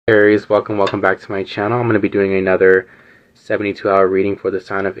Aries, welcome back to my channel. I'm going to be doing another 72-hour reading for the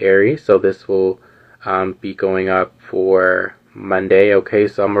sign of Aries. So this will be going up for Monday. Okay,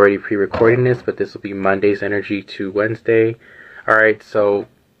 so I'm already pre-recording this, but this will be Monday's energy to Wednesday. Alright, so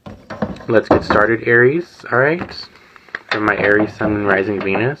let's get started, Aries. Alright, for my Aries Sun and Rising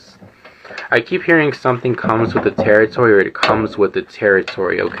Venus. I keep hearing something comes with the territory, or it comes with the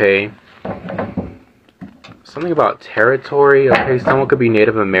territory, okay? Something about territory, okay? Someone could be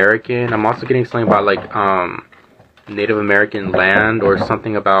Native American. I'm also getting something about like Native American land, or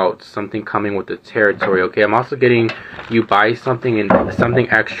something about something coming with the territory, okay? I'm also getting you buy something and something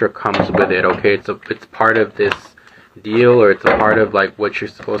extra comes with it, okay? It's part of this deal, or it's a part of like what you're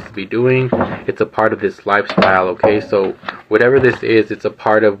supposed to be doing. It's a part of this lifestyle, okay? So whatever this is, it's a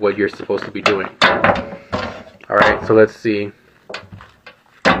part of what you're supposed to be doing. Alright, so let's see.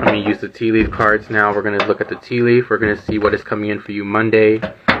 I'm going to use the tea leaf cards now. We're going to look at the tea leaf. We're going to see what is coming in for you Monday,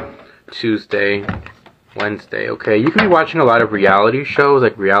 Tuesday, Wednesday, okay? You could be watching a lot of reality shows,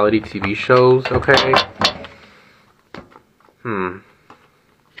 like reality TV shows, okay?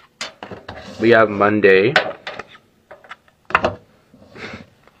 We have Monday.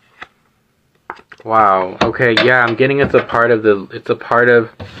 Wow, okay, yeah, I'm getting it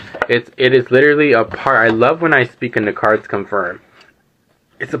is literally a part. I love when I speak and the cards confirm.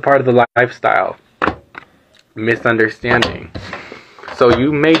 It's a part of the lifestyle. Misunderstanding. So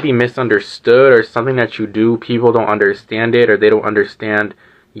you may be misunderstood, or something that you do, people don't understand it, or they don't understand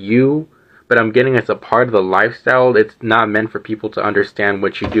you. But I'm getting it's a part of the lifestyle. It's not meant for people to understand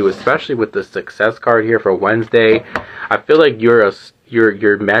what you do, especially with the success card here for Wednesday. I feel like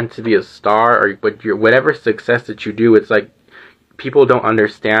you're meant to be a star, but whatever success that you do, it's like people don't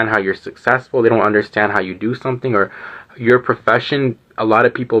understand how you're successful. They don't understand how you do something, or your profession. A lot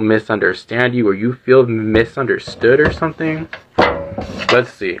of people misunderstand you, or you feel misunderstood or something.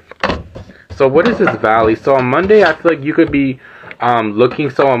 Let's see. So what is this valley? So on Monday, I feel like you could be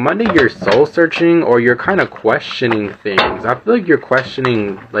looking. So on Monday, you're soul searching, or you're kind of questioning things. I feel like you're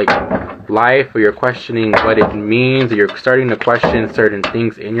questioning like life, or you're questioning what it means, or you're starting to question certain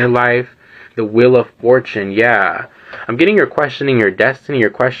things in your life. The Wheel of Fortune, yeah. I'm getting you're questioning your destiny, you're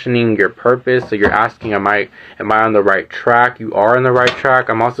questioning your purpose, so you're asking, am I on the right track? You are on the right track.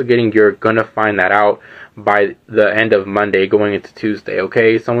 I'm also getting you're gonna find that out by the end of Monday going into Tuesday,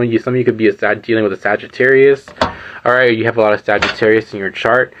 okay? Some of you could be dealing with a Sagittarius. Alright, you have a lot of Sagittarius in your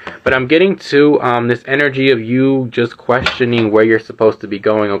chart. But I'm getting to this energy of you just questioning where you're supposed to be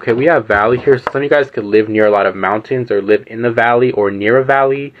going, okay? We have valley here, so some of you guys could live near a lot of mountains, or live in the valley, or near a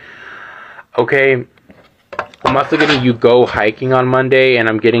valley, okay? I'm also getting you go hiking on Monday, and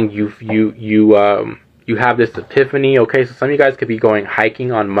I'm getting you have this epiphany, okay? So some of you guys could be going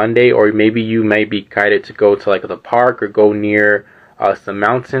hiking on Monday, or maybe you may be guided to go to like the park, or go near some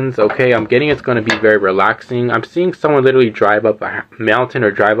mountains, okay? I'm getting it's going to be very relaxing. I'm seeing someone literally drive up a mountain,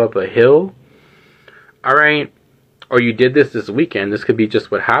 or drive up a hill, alright? Or you did this weekend. This could be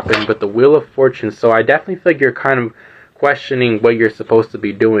just what happened, but the Wheel of Fortune. So I definitely feel like you're kind of questioning what you're supposed to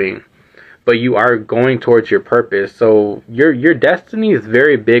be doing, but you are going towards your purpose. So your destiny is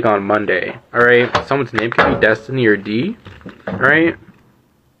very big on Monday. Alright? Someone's name could be Destiny or D. Alright?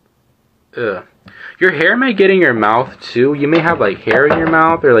 Your hair may get in your mouth too. You may have like hair in your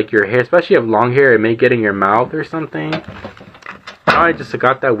mouth, or like your hair, especially if you have long hair, it may get in your mouth or something. Oh, I just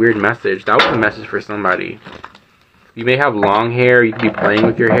got that weird message. That was a message for somebody. You may have long hair. You could be playing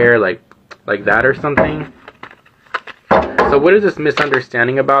with your hair like that or something. So what is this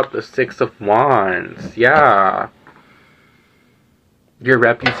misunderstanding about? The Six of Wands. Yeah. Your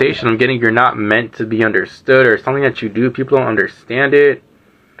reputation. I'm getting you're not meant to be understood, or something that you do, people don't understand it.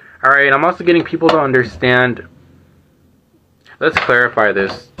 Alright, I'm also getting people don't understand. Let's clarify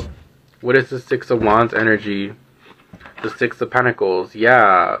this. What is the Six of Wands energy? The Six of Pentacles.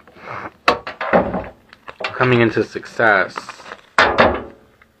 Yeah. Coming into success.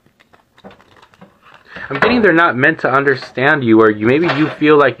 I'm getting they're not meant to understand you, or maybe you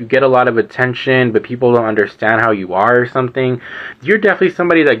feel like you get a lot of attention, but people don't understand how you are or something. You're definitely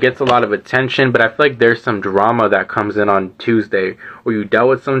somebody that gets a lot of attention, but I feel like there's some drama that comes in on Tuesday, or you dealt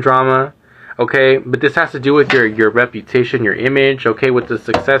with some drama, okay? But this has to do with your reputation, your image, okay? With the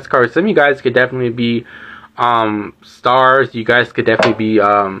success card, some of you guys could definitely be stars. You guys could definitely be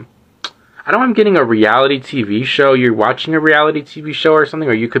I don't know, I'm getting a reality TV show. You're watching a reality TV show or something,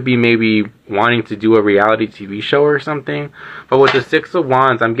 or you could be maybe wanting to do a reality TV show or something. But with the Six of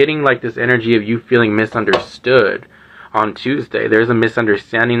Wands, I'm getting like this energy of you feeling misunderstood on Tuesday. There's a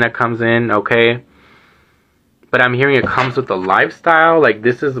misunderstanding that comes in, okay? But I'm hearing it comes with a lifestyle. Like,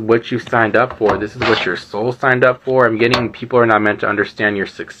 this is what you signed up for. This is what your soul signed up for. I'm getting people are not meant to understand your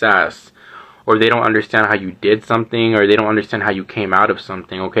success. Or they don't understand how you did something. Or they don't understand how you came out of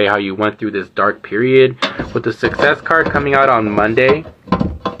something. Okay, how you went through this dark period. With the success card coming out on Monday.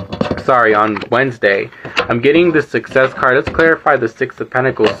 Sorry, on Wednesday. I'm getting the success card. Let's clarify the Six of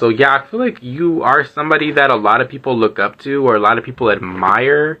Pentacles. So yeah, I feel like you are somebody that a lot of people look up to. Or a lot of people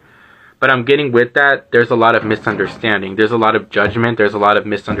admire. But I'm getting with that, there's a lot of misunderstanding. There's a lot of judgment. There's a lot of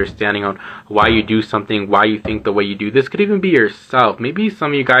misunderstanding on why you do something, why you think the way you do. This could even be yourself. Maybe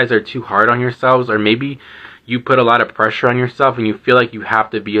some of you guys are too hard on yourselves, or maybe you put a lot of pressure on yourself and you feel like you have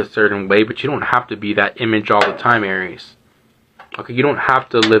to be a certain way, but you don't have to be that image all the time, Aries. Okay, you don't have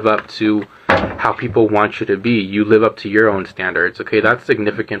to live up to how people want you to be. You live up to your own standards. Okay, that's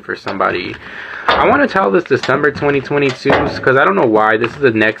significant for somebody. I want to tell this December 2022 because I don't know why. This is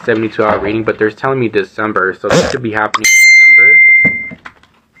the next 72-hour reading, but they're telling me December. So this could be happening in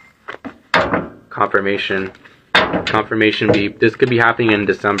December. Confirmation. Confirmation beep. This could be happening in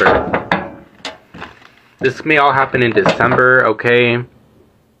December. This may all happen in December, okay?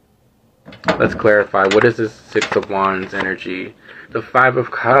 Let's clarify. What is this Six of Wands energy? The Five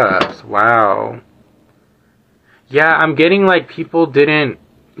of Cups. Wow. Yeah, I'm getting like people didn't...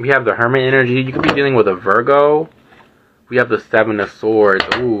 We have the Hermit energy. You could be dealing with a Virgo. We have the Seven of Swords.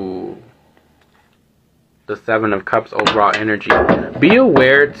 Ooh. The Seven of Cups overall energy. Be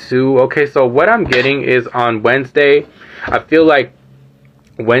aware too. Okay, so what I'm getting is on Wednesday. I feel like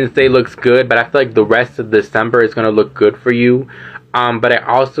Wednesday looks good, but I feel like the rest of December is going to look good for you. But I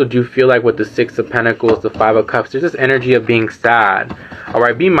also do feel like with the Six of Pentacles, the Five of Cups, there's this energy of being sad.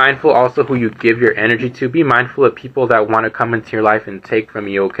 Alright, be mindful also who you give your energy to. Be mindful of people that want to come into your life and take from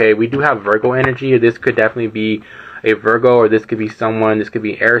you, okay? We do have Virgo energy. This could definitely be a Virgo, or this could be someone, this could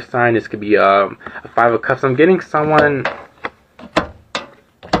be air sign, this could be a Five of Cups. I'm getting someone,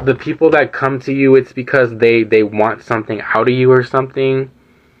 the people that come to you, it's because they want something out of you or something.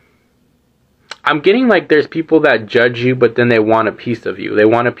 I'm getting like there's people that judge you, but then they want a piece of you. They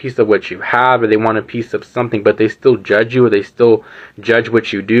want a piece of what you have, or they want a piece of something, but they still judge you, or they still judge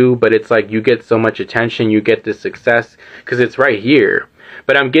what you do. But it's like you get so much attention, you get this success, because it's right here.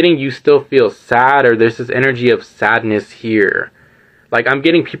 But I'm getting you still feel sad, or there's this energy of sadness here. Like, I'm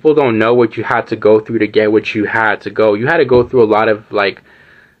getting people don't know what you had to go through to get what you had to go. You had to go through a lot of, like,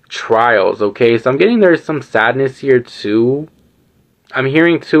 trials, okay? So I'm getting there's some sadness here, too. I'm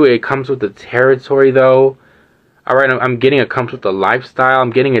hearing, too, it comes with the territory, though. Alright, I'm getting it comes with the lifestyle.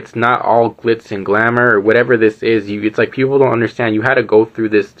 I'm getting it's not all glitz and glamour, or whatever this is. It's like people don't understand. You had to go through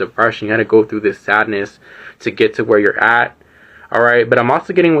this depression. You had to go through this sadness to get to where you're at. Alright, but I'm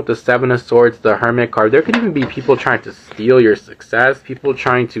also getting with the Seven of Swords, the Hermit card. There could even be people trying to steal your success. People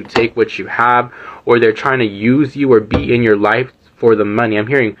trying to take what you have, or they're trying to use you or be in your life for the money. I'm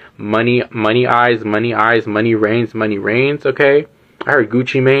hearing money, money eyes, money reigns, okay? I heard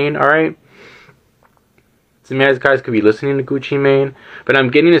Gucci Mane, alright? Some of you guys could be listening to Gucci Mane. But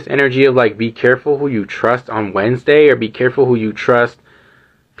I'm getting this energy of like, be careful who you trust on Wednesday, or be careful who you trust,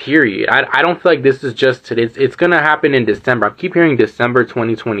 period. I don't feel like this is just today. It's going to happen in December. I keep hearing December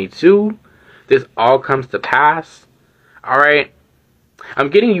 2022. This all comes to pass. Alright?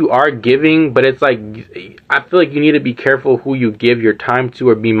 I'm getting you are giving, but it's like, I feel like you need to be careful who you give your time to,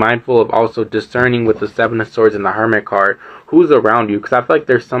 or be mindful of also discerning with the Seven of Swords and the Hermit card, who's around you, because I feel like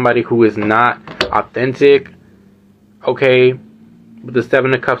there's somebody who is not authentic, okay? With the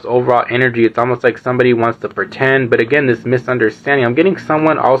Seven of Cups overall energy, it's almost like somebody wants to pretend, but again, this misunderstanding. I'm getting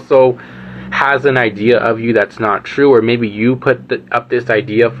someone also has an idea of you that's not true, or maybe you put up this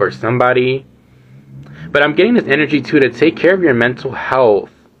idea for somebody. But I'm getting this energy too to take care of your mental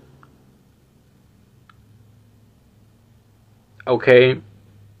health. Okay?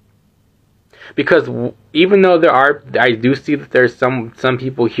 Because even though I do see that there's some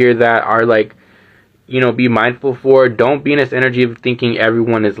people here that are like, you know, be mindful for, don't be in this energy of thinking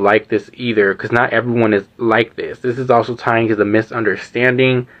everyone is like this either. Because not everyone is like this. This is also tying to the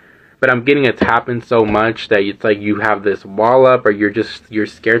misunderstanding. But I'm getting it's happened so much that it's like you have this wall up, or you're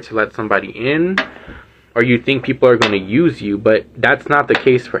scared to let somebody in. Or you think people are going to use you, but that's not the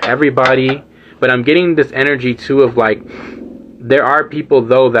case for everybody. But I'm getting this energy too of like, there are people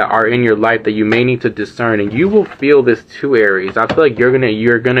though that are in your life that you may need to discern, and you will feel this too, Aries. I feel like you're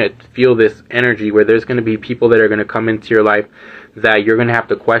gonna feel this energy where there's gonna be people that are gonna come into your life that you're gonna have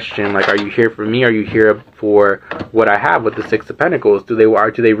to question, like, are you here for me? Are you here for what I have with the Six of Pentacles? Do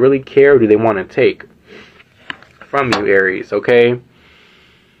they really care, or do they want to take from you, Aries? Okay.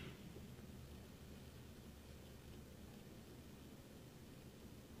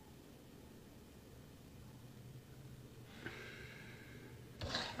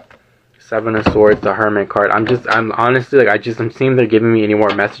 Seven of Swords, the Hermit card. I'm honestly, like, I'm seeing they're giving me any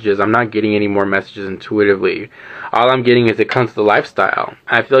more messages. I'm not getting any more messages intuitively. All I'm getting is it comes to the lifestyle.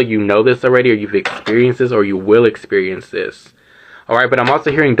 I feel like you know this already, or you've experienced this, or you will experience this. Alright, but I'm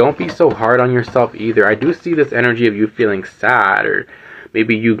also hearing don't be so hard on yourself either. I do see this energy of you feeling sad, or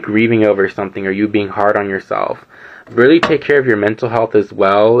maybe you grieving over something, or you being hard on yourself. Really take care of your mental health as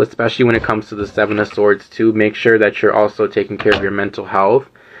well, especially when it comes to the Seven of Swords too. Make sure that you're also taking care of your mental health.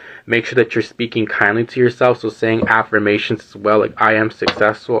 Make sure that you're speaking kindly to yourself, so saying affirmations as well, like I am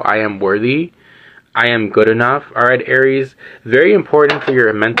successful, I am worthy, I am good enough. Alright, Aries, very important for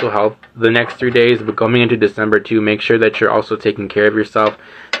your mental health the next 3 days, but going into December too, make sure that you're also taking care of yourself.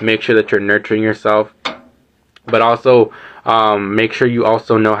 Make sure that you're nurturing yourself, but also make sure you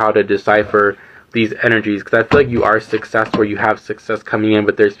also know how to decipher these energies, because I feel like you are successful, you have success coming in,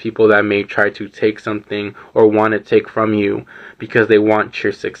 but there's people that may try to take something or want to take from you because they want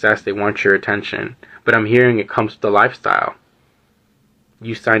your success, they want your attention. But I'm hearing it comes to the lifestyle.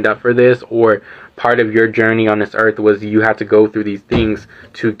 You signed up for this, or part of your journey on this earth was you had to go through these things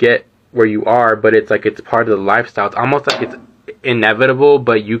to get where you are, but it's like it's part of the lifestyle. It's almost like it's inevitable,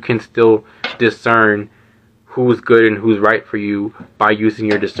 but you can still discern who's good and who's right for you by using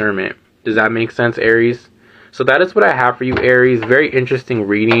your discernment. Does that make sense, Aries? So that is what I have for you, Aries. Very interesting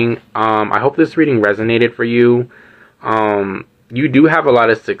reading. I hope this reading resonated for you. You do have a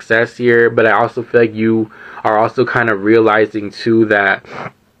lot of success here, but I also feel like you are also kind of realizing too that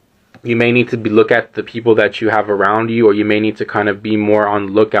you may need to look at the people that you have around you, or you may need to kind of be more on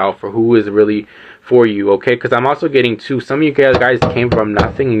the lookout for who is really for you, okay? Because I'm also getting too, some of you guys came from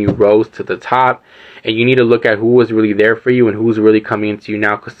nothing and you rose to the top, and you need to look at who was really there for you and who's really coming into you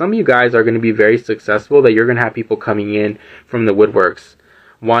now, because some of you guys are going to be very successful, that you're going to have people coming in from the woodworks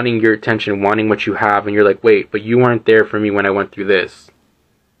wanting your attention, wanting what you have, and you're like, wait, but you weren't there for me when I went through this.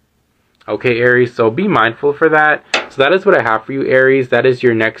 Okay, Aries, so be mindful for that. So that is what I have for you, Aries. That is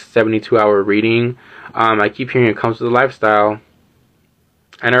your next 72-hour reading. I keep hearing it comes to the lifestyle.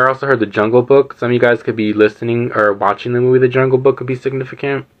 And I also heard the Jungle Book. Some of you guys could be listening or watching the movie The Jungle Book could be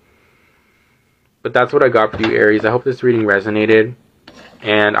significant. But that's what I got for you, Aries. I hope this reading resonated.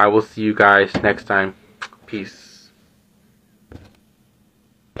 And I will see you guys next time. Peace.